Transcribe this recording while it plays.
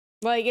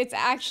Like, it's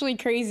actually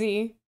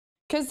crazy.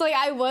 Cause like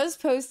I was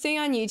posting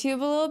on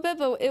YouTube a little bit,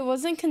 but it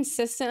wasn't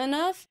consistent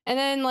enough. And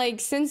then like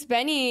since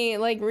Benny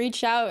like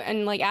reached out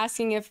and like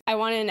asking if I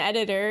wanted an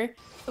editor,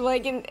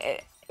 like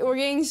we're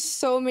getting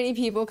so many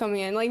people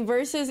coming in, like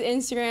versus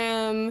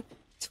Instagram,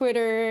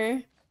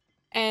 Twitter,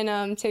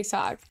 and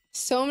TikTok.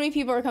 So many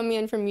people are coming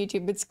in from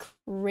YouTube. It's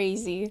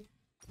crazy.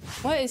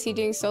 What is he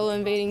doing? Solo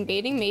invading,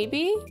 baiting,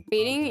 maybe?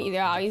 Baiting?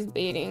 Yeah, he's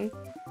baiting.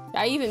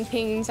 I even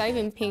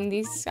pinged.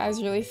 These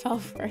guys really fell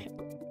for it.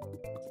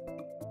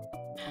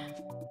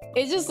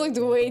 It just looked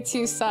way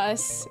too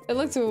sus. It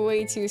looked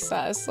way too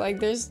sus. Like,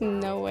 there's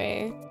no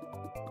way.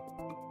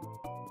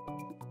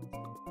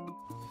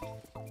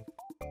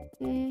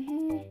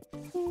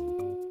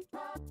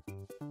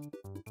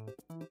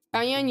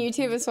 Found you on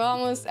YouTube as well.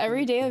 Almost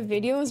every day a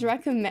video was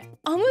recommended.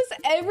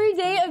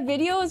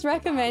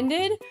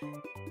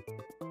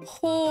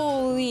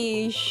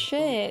 Holy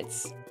shit.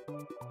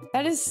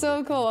 That is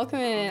so cool. Welcome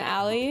in,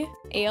 Ali.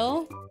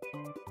 Ale.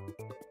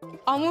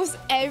 Almost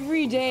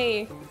every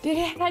day. Dude,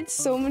 it had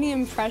so many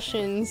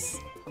impressions.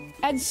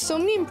 I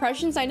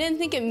didn't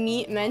think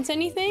it meant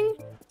anything.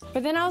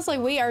 But then I was like,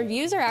 wait, our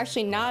views are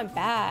actually not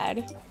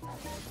bad.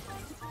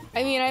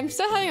 I mean, I'm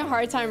still having a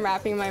hard time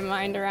wrapping my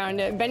mind around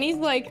it. Benny's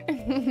like...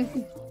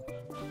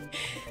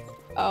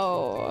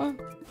 Oh.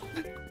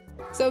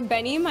 So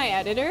Benny, my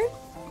editor,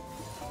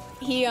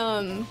 he,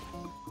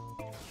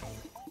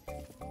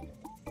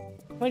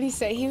 what'd he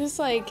say? He was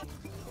like...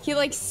 He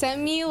like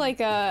sent me like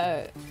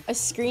a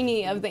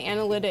screenie of the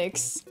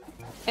analytics.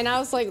 And I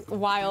was like,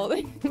 wild.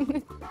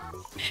 And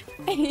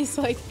he's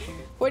like,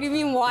 what do you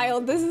mean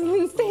wild? This is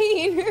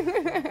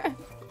insane.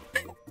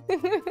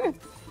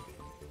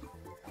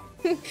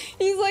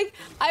 He's like,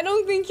 I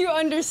don't think you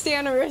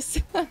understand,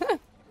 Arissa.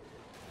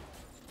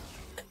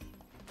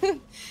 And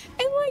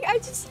like,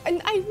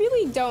 I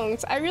really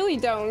don't. I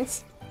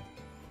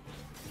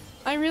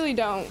really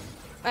don't,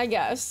 I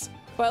guess.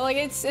 But like,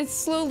 it's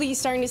slowly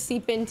starting to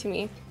seep into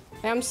me.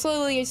 Like, I'm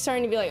slowly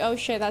starting to be like, oh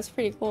shit, that's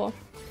pretty cool.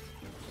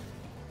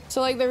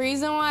 So like, the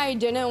reason why I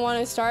didn't want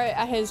to start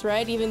at his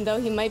red, even though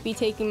he might be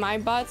taking my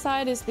bot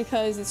side, is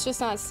because it's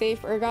just not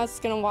safe. Urgot's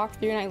gonna walk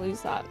through and I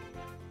lose that.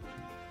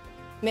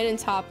 Mid and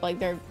top, like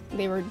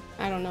they were,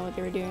 I don't know what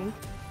they were doing.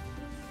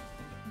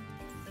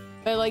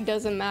 But it like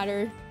doesn't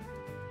matter.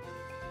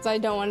 Cause I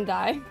don't want to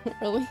die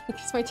early,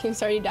 because my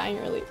team's already dying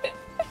early.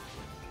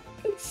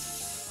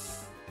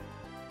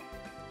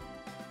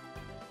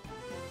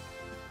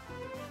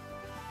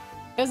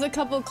 There's a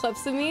couple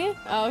clips of me.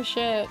 Oh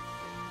shit.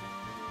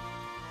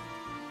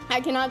 I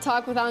cannot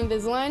talk without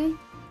Invisalign.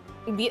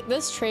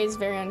 This tray is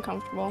very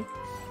uncomfortable.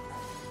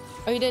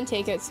 Oh, he didn't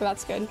take it, so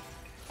that's good.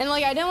 And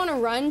like, I didn't want to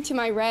run to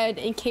my red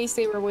in case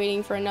they were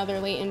waiting for another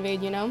late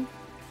invade, you know?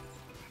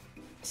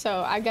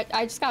 So I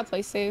just gotta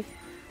play safe.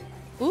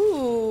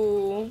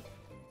 Ooh.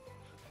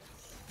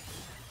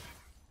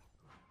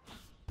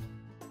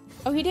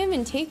 Oh, he didn't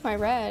even take my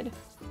red.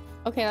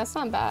 Okay, that's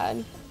not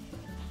bad.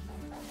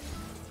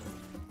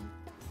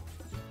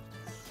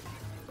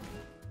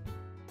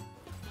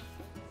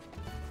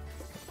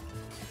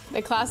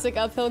 The classic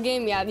uphill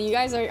game? Yeah, you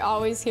guys are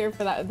always here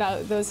for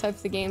those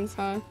types of games,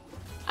 huh?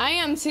 I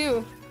am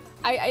too.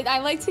 I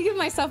like to give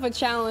myself a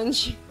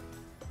challenge.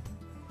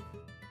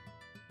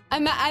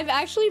 I've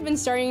actually been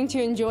starting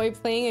to enjoy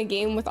playing a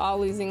game with all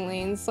losing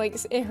lanes. Like,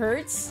 it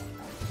hurts.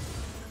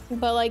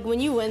 But like,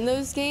 when you win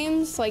those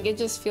games, like, it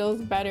just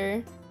feels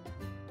better.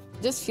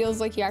 It just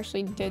feels like you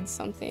actually did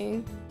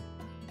something.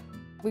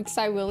 Weak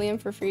side William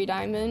for free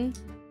diamond.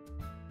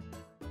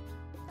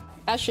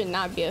 That should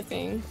not be a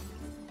thing.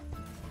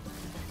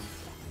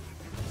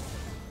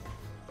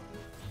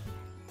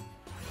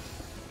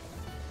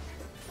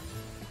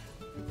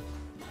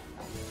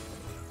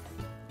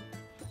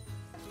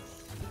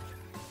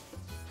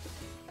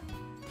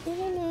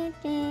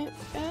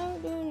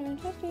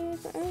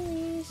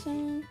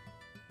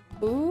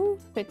 Ooh,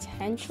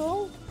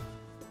 potential?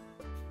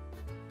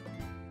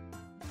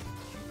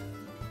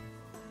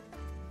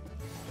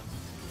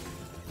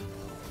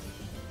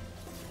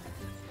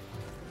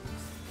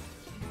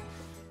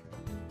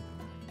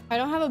 I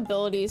don't have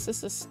abilities,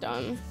 this is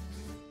dumb.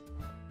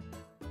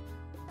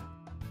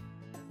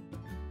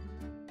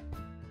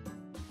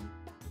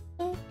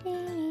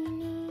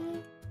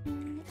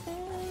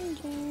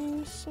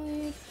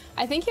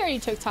 I think he already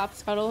took top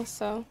scuttle,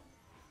 so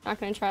not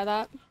gonna try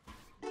that.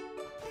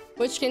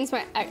 Which skin's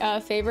my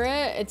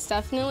favorite? It's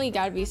definitely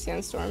gotta be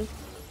Sandstorm.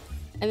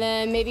 And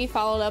then maybe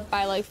followed up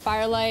by like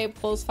Firelight,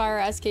 Pulse Fire,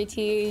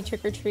 SKT,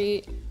 Trick or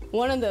Treat.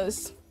 One of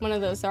those,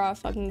 they're all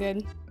fucking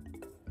good.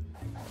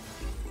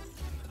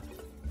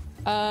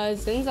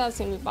 Zinza's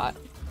gonna be bot.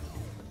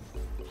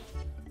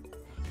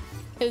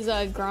 His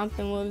Gromp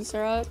and Wolves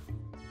are up.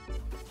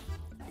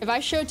 If I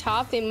show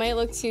top, they might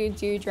look to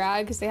do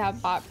drag because they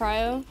have bot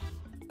prio.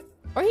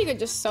 Or he could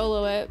just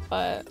solo it,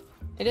 but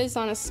it is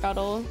on a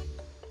scuttle.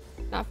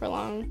 Not for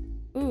long.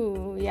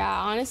 Ooh,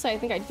 yeah, honestly, I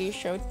think I do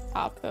show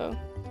top though.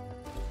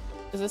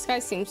 Because this guy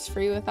seems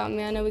free without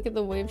mana. We get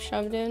the wave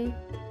shoved in.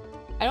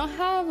 I don't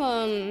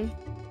have,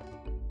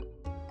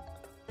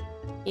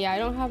 Yeah, I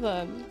don't have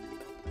a...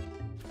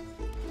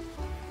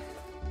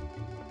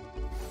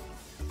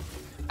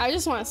 I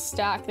just want to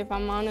stack, if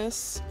I'm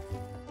honest.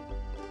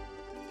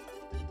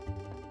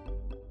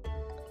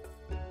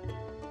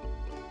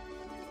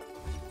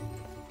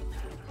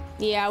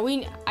 Yeah,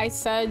 I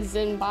said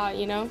Zen bot,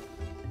 you know?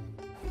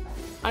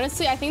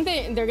 Honestly, I think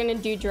they're gonna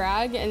do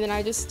drag, and then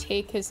I just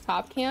take his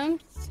top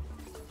camps.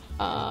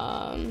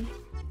 I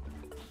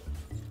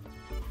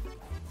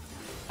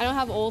don't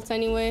have ult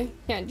anyway.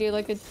 Can't do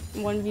like a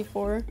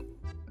 1v4.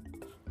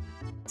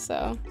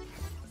 So.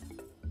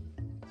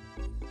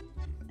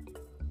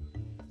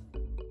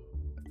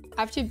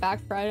 I have to back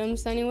for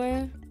items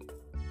anyway.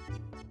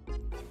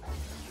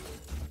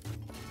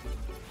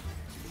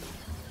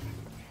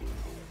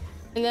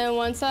 And then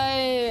once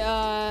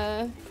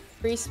I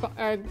respawn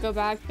or go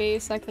back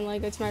base, I can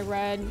like go to my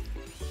red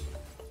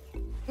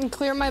and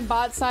clear my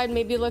bot side,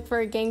 maybe look for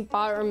a gank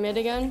bot or mid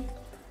again.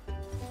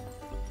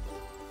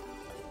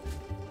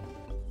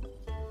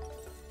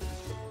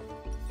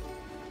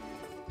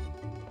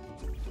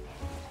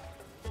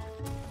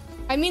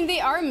 I mean, they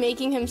are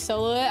making him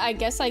solo it. I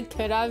guess I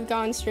could have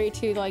gone straight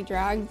to like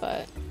drag,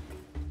 but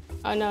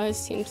oh no,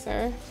 his team's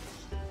there.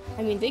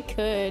 I mean, they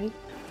could,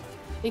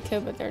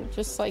 but they're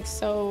just like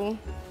so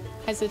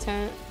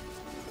hesitant.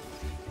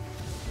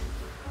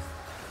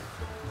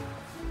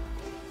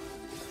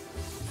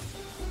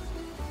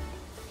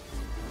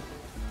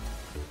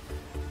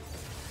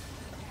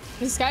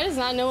 This guy does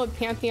not know what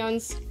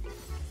Pantheons.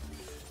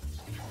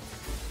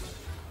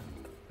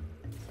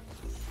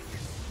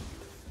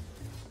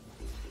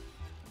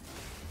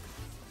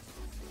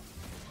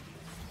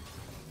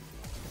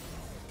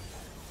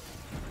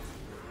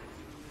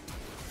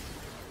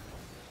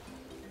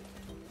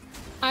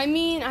 I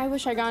mean, I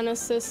wish I got an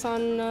assist on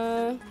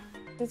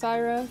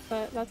Zyra,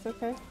 but that's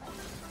okay.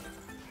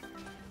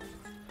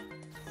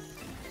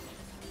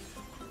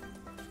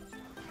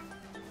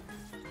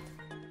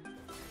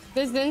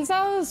 This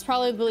Zinzao is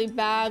probably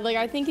bad. Like,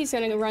 I think he's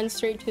gonna run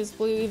straight to his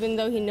blue, even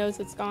though he knows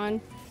it's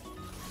gone.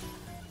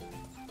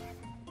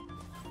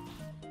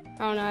 I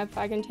don't know if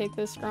I can take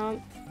this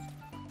Gromp.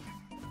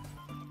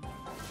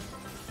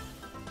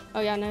 Oh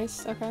yeah,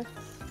 nice. Okay.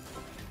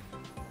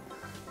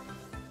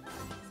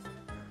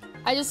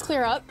 I just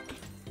clear up.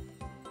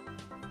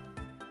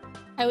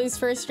 I lose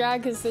first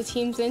drag because the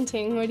team's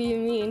inting. What do you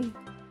mean?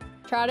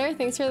 Trotter,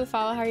 thanks for the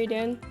follow. How are you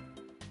doing?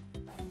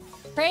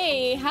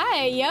 Hey,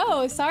 hi,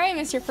 yo. Sorry I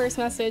missed your first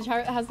message.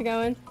 How's it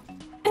going?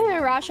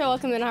 Rasha,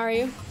 welcome in. How are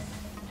you?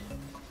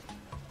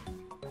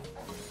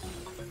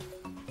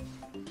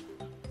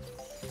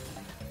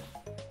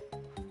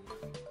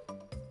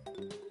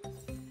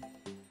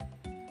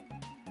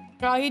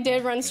 Oh, he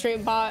did run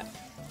straight bot.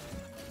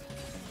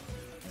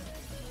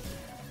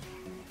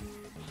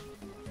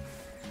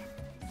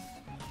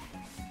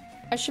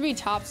 I should be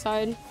top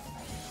side.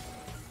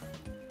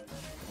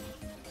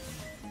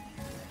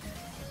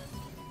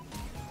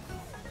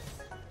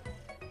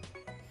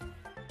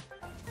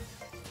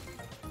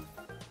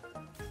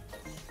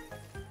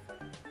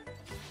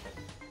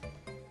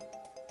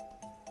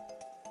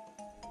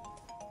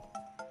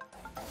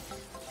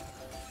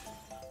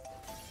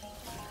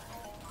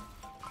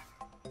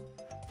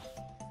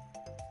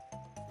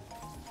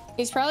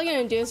 He's probably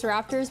gonna do his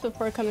Raptors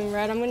before coming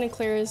red. I'm gonna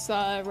clear his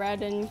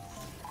red and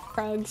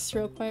Krugs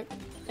real quick,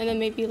 and then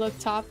maybe look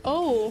top.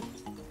 Oh,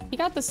 he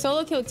got the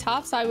solo kill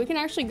top side. We can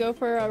actually go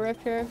for a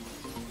rift here.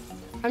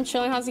 I'm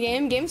chilling. How's the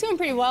game? Game's going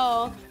pretty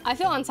well. I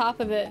feel on top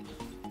of it.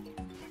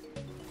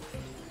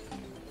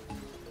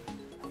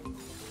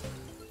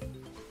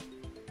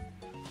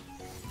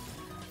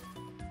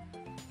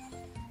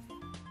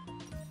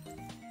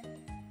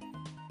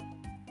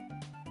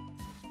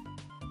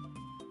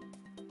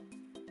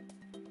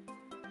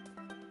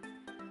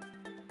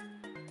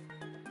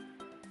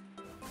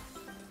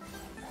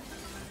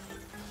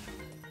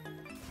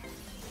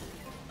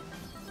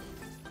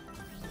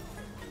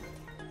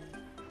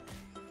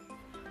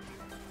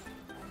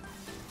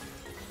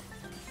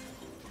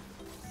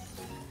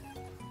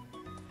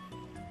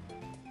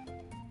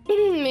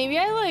 Maybe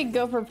I like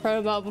go for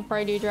pro belt before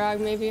I do drag,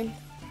 maybe.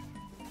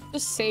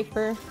 Just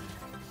safer.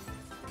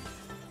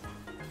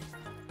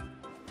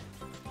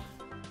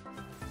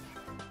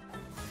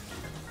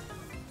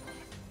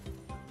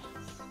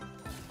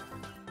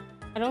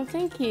 I don't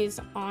think he's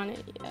on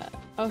it yet.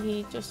 Oh,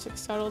 he just took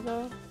subtle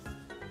though.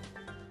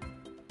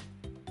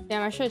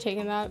 Damn, I should have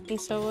taken that in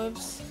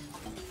solos.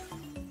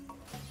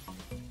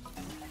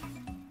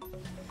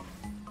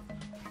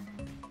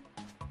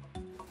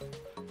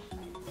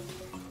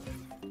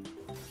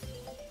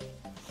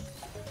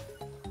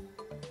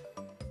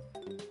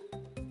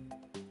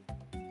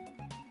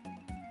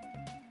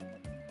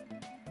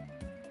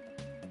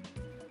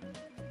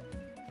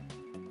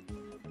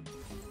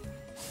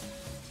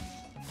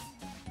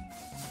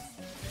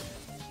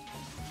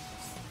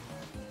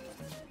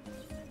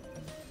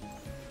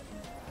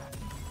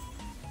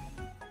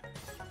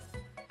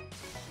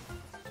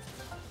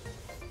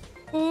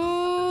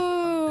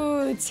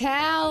 Ooh,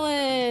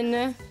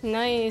 Talon.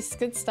 Nice,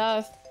 good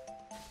stuff.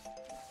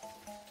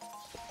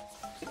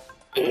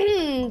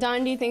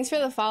 Dondi, thanks for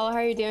the follow. How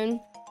are you doing?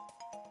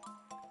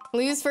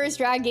 Lose first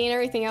drag, gain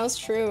everything else.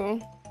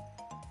 True.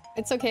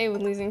 It's okay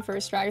with losing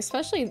first drag,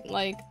 especially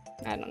like,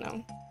 I don't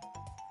know.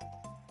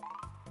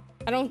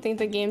 I don't think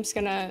the game's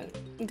gonna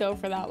go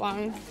for that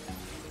long.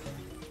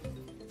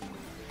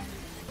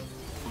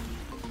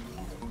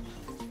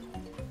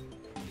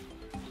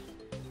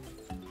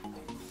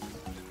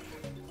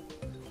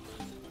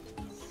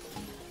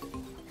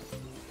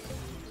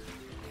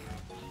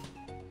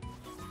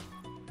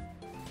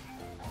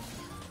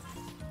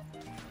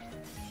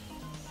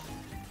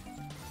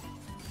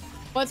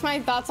 What's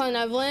my thoughts on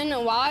Evelyn?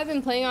 While I've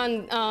been playing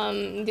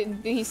on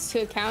these two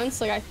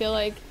accounts, like I feel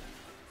like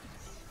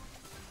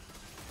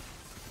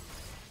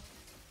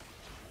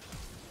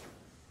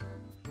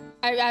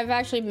I've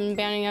actually been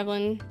banning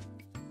Evelyn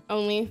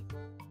only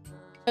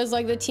because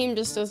like the team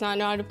just does not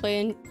know how to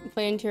play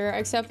into her,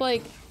 except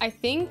like I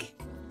think.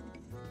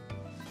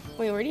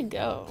 Wait, where'd he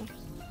go?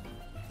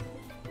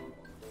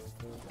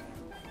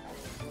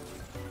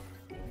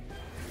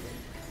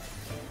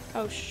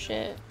 Oh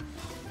shit.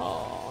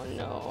 Oh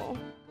no.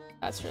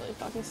 That's really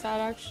fucking sad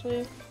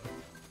actually.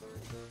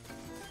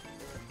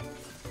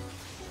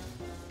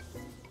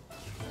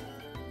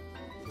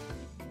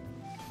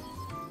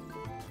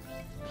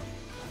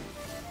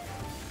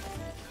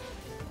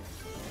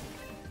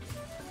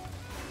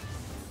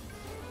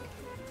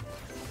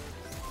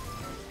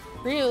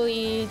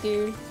 Really,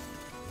 dude?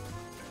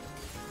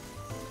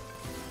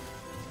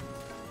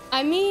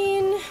 I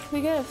mean,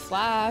 we get a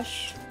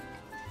flash.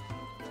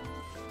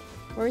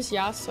 Where's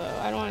Yasuo?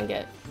 I don't want to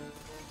get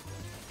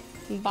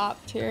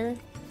bopped here.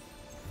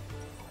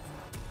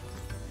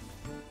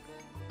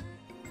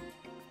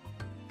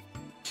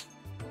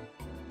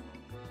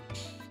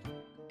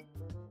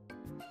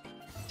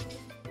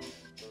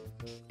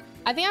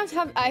 I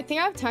think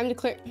I have time to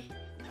clear.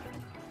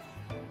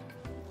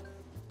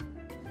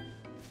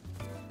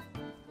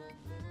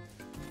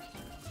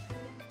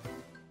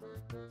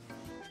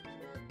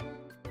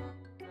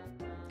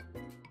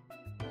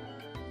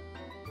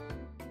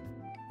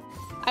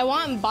 I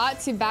want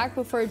bot to back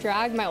before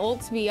drag, my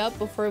ult to be up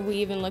before we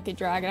even look at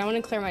drag, and I want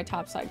to clear my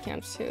top side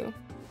camps too.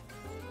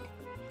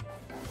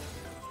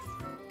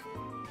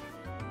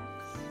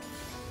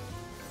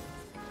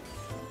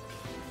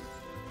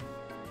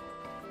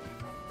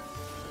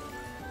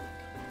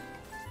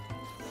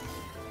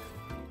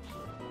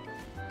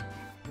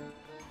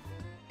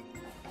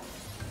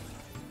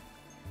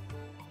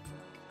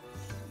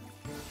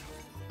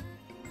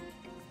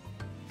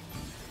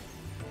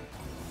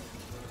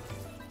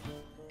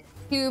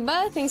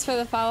 Cuba, thanks for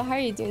the follow. How are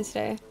you doing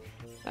today?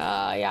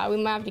 Yeah, we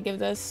might have to give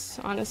this,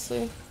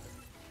 honestly.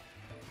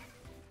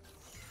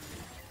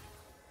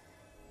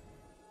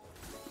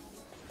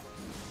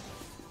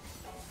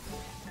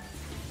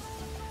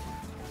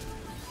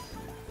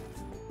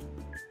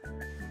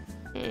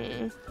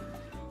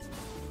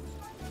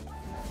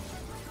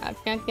 I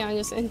think I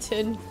just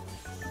entered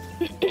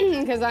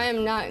because I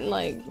am not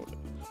like.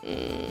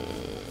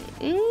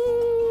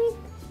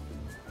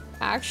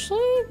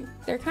 Actually,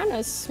 they're kind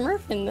of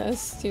smurfing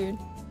this, dude.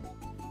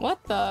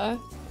 What the?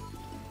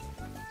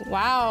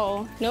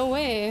 Wow, no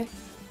way.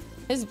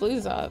 His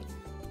blue's up.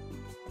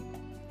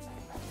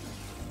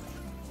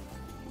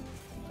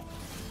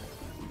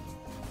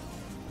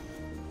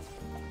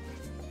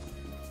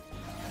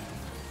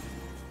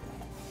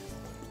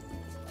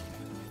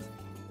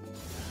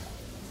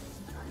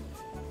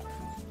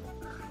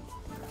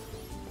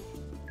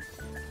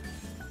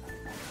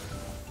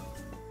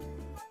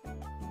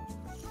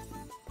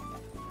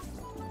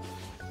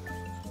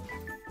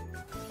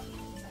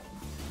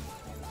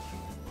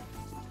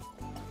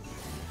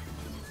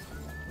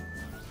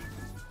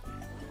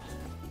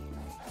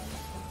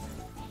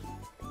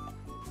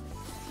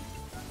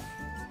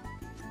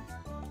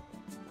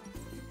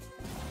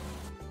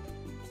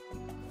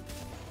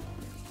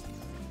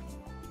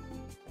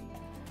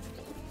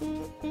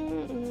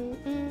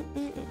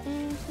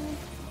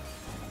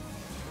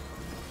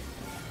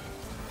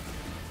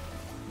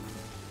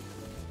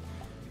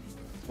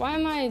 Why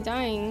am I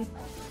dying?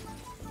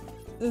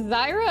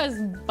 Zyra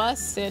is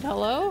busted,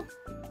 hello?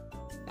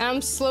 And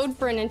I'm slowed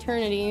for an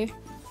eternity.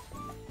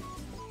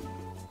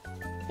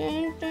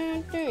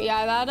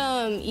 Yeah, that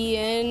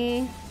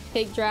Ian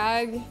take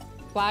drag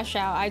flash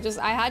out. I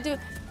had to,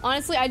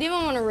 honestly, I didn't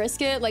even want to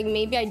risk it. Like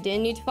maybe I did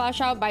need to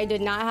flash out, but I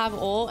did not have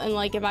ult, and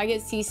like if I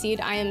get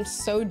CC'd, I am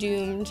so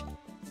doomed.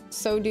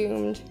 So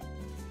doomed.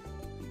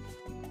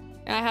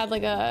 And I had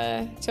like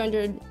a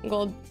 200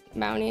 gold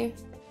bounty.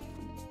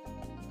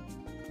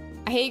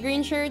 I hate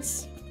green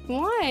shirts.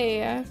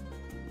 Why?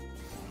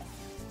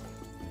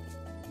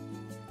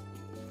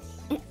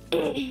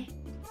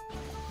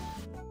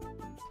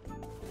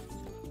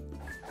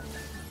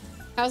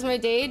 How was my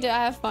day? Did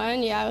I have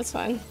fun? Yeah, it was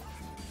fun.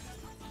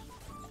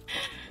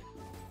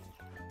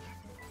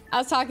 I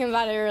was talking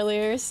about it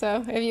earlier,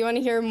 so if you want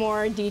to hear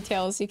more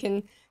details, you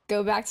can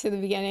go back to the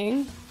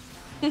beginning.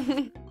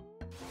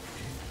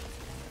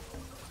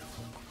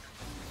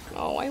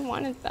 Oh, I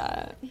wanted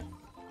that.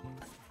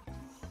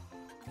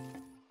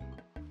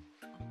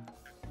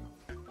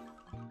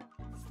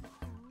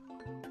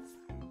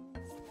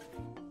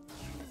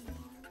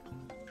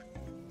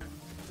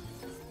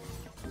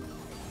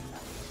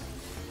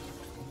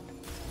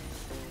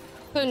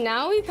 So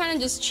now we kind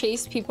of just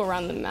chase people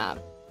around the map,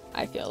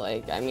 I feel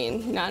like. I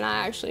mean, not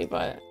actually,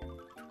 but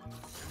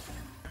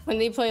when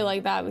they play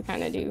like that, we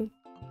kind of do.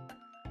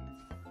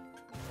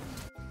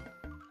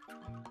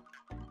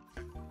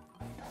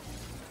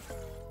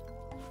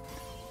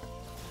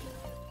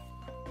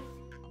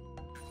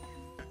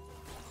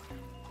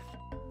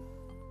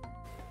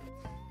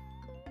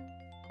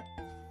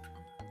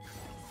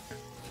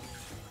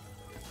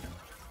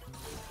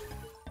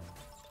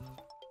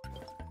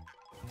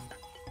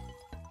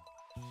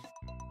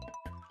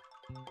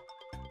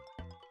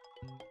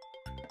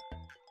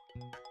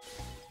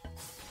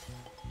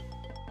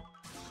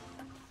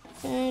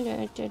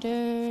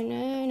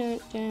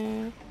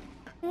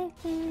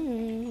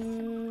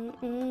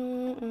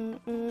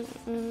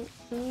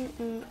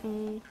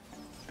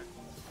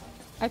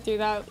 I threw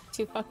that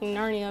to fucking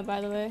Narnia, by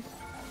the way.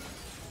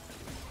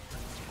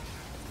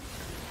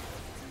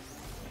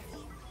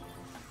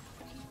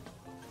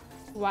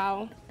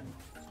 Wow.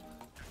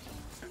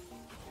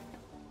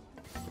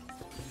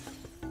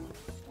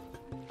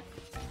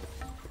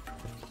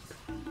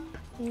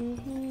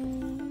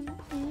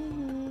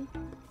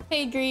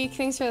 Hey Greek,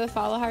 thanks for the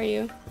follow. How are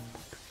you?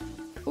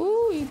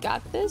 Ooh, you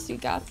got this. You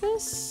got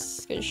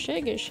this. Good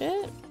shit. Good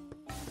shit.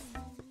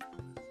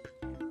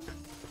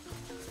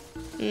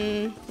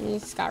 You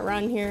just got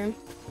run here.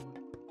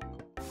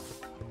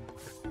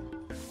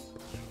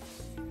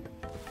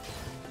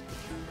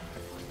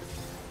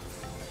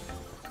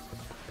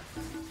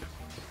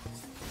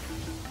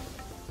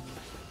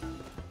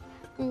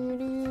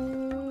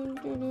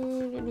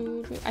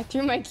 I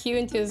threw my Q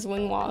into his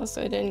wind wall,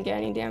 so it didn't get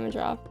any damage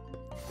off.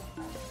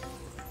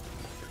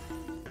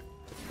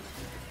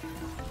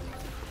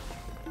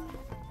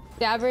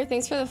 Dabber,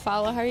 thanks for the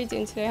follow. How are you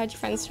doing today? How'd your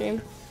friends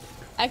stream?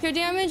 Ekko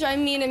damage? I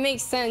mean, it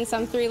makes sense.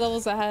 I'm 3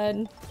 levels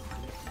ahead.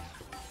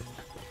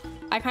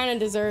 I kind of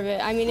deserve it.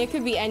 I mean, it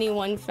could be any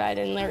one Fed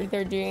and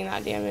they're doing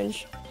that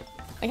damage.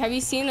 Like, have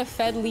you seen a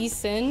Fed Lee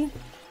Sin?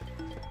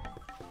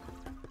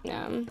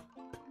 Yeah.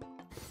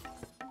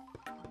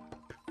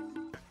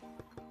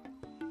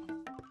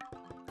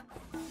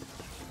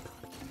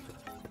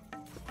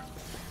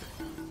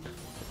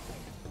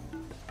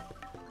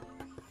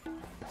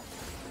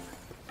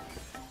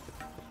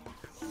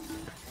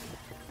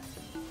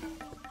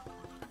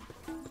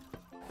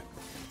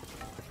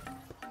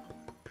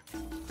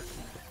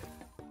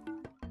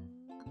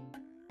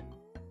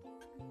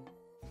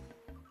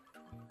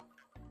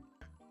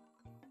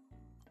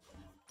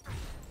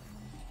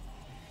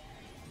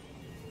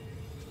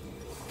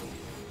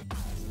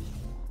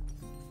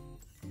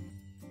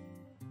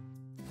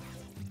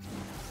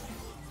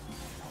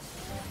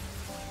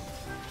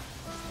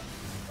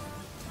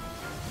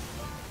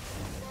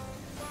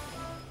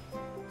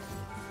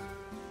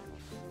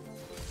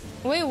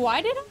 Wait,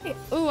 why did I?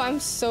 Ooh, I'm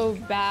so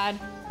bad.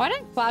 Why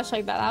did I flash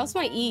like that? That was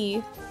my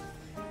E.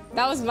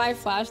 That was my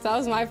flash. That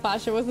was my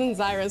flash. It wasn't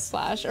Zyra's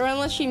flash. Or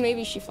unless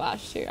maybe she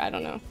flashed too. I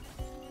don't know.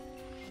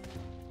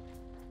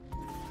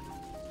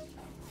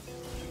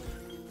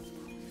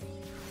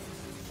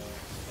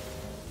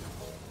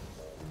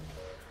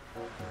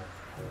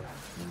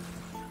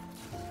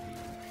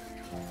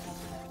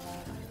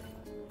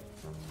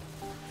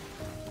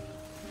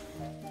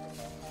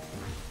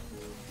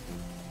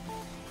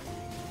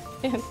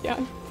 Yeah.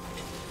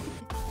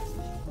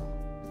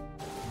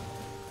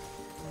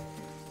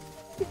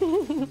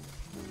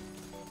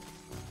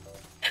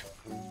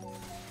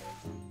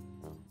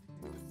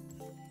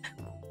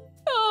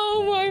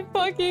 Oh my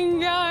fucking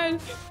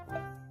god.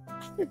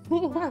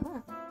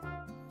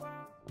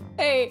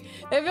 Hey,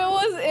 if it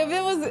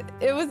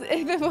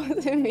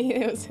wasn't me,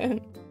 it was him.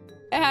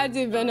 It had to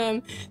have been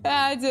him. It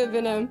had to have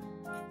been him.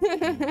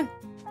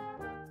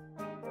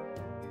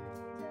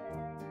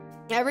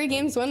 Every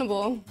game's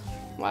winnable.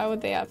 Why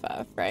would they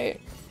FF, right?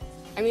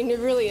 I mean, it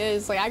really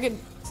is. Like, I could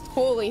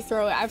totally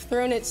throw it. I've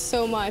thrown it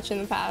so much in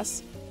the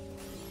past.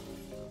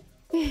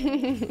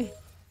 You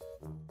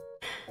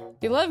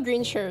love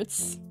green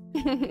shirts.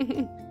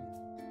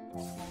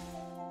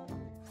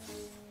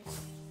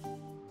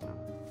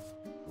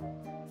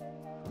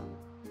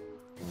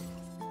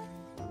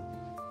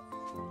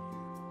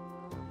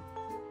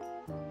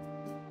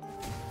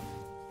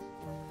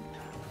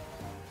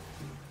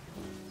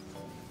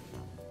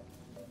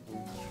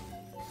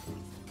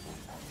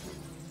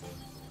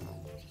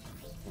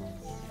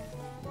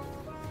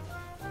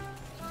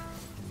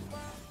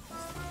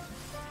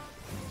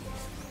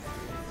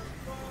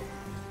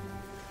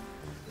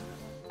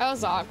 That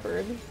was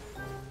awkward.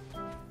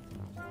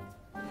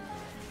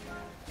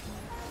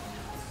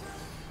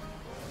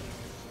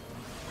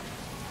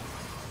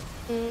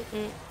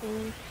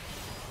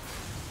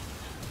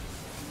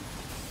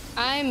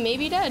 I'm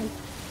maybe dead.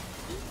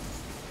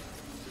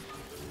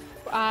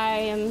 I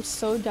am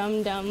so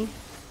dumb.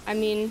 I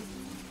mean,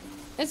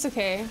 it's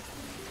okay.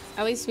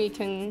 At least we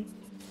can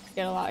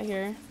get a lot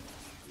here.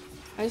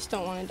 I just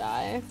don't want to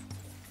die.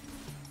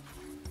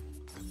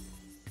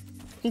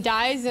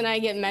 Dies and I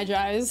get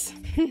Medjai's.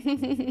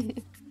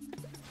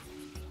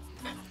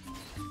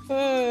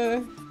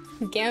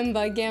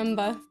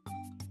 Gamba.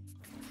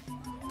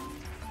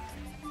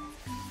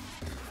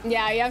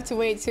 Yeah, you have to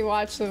wait to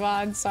watch the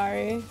VOD,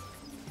 sorry.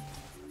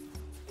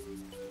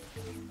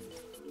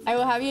 I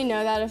will have you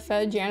know that if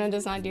Jana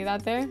does not do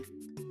that there.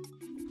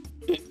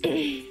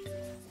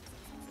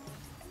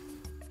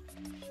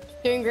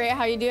 Doing great,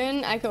 how you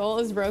doing? Ekko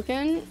ult is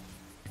broken.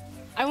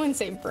 I wouldn't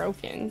say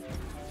broken.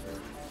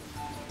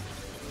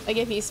 Like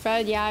if he's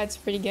fed, yeah, it's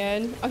pretty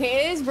good.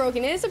 Okay, it is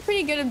broken. It is a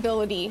pretty good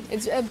ability.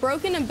 It's a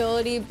broken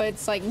ability, but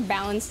it's like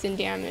balanced in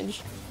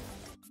damage.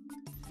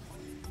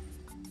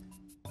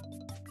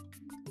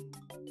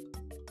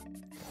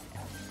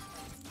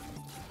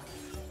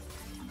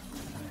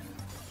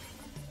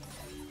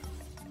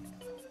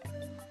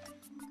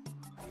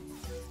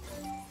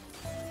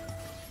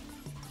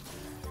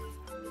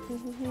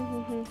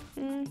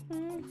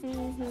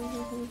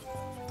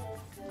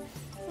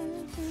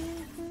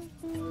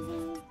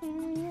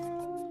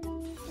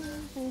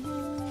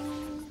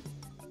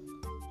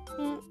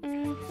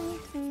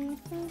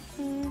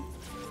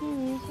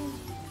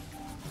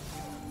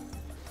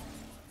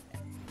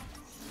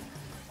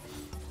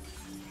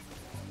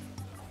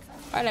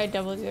 Why'd I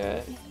double do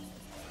it?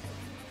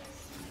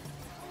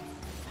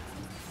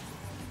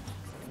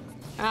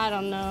 I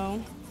don't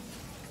know.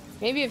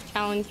 Maybe if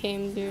Talon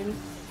came, dude.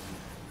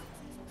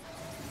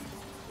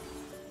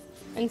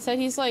 Instead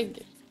he's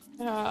like,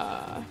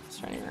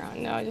 just running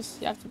around. No, you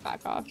have to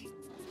back off.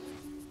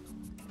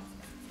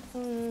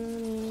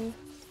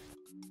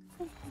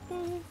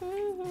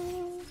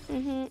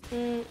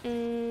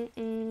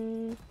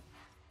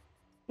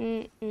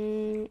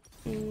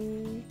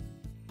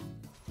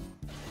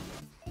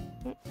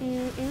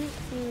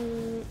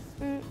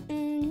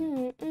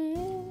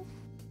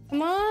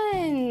 Come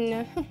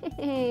on!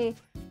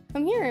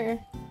 Come here.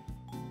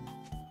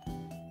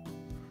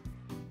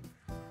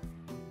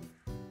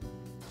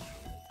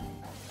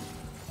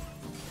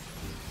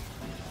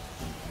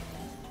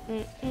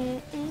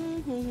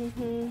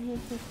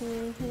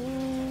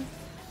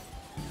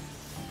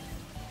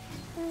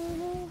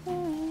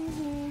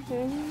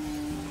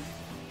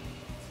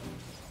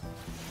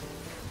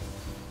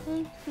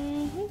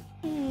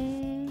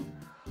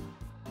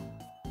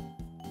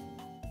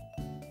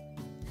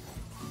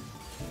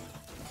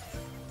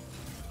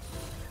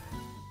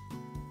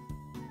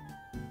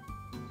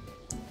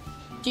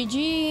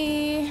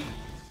 GG.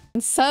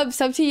 Sub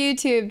to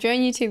YouTube. Join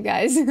YouTube,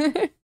 guys.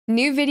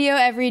 New video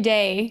every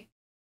day.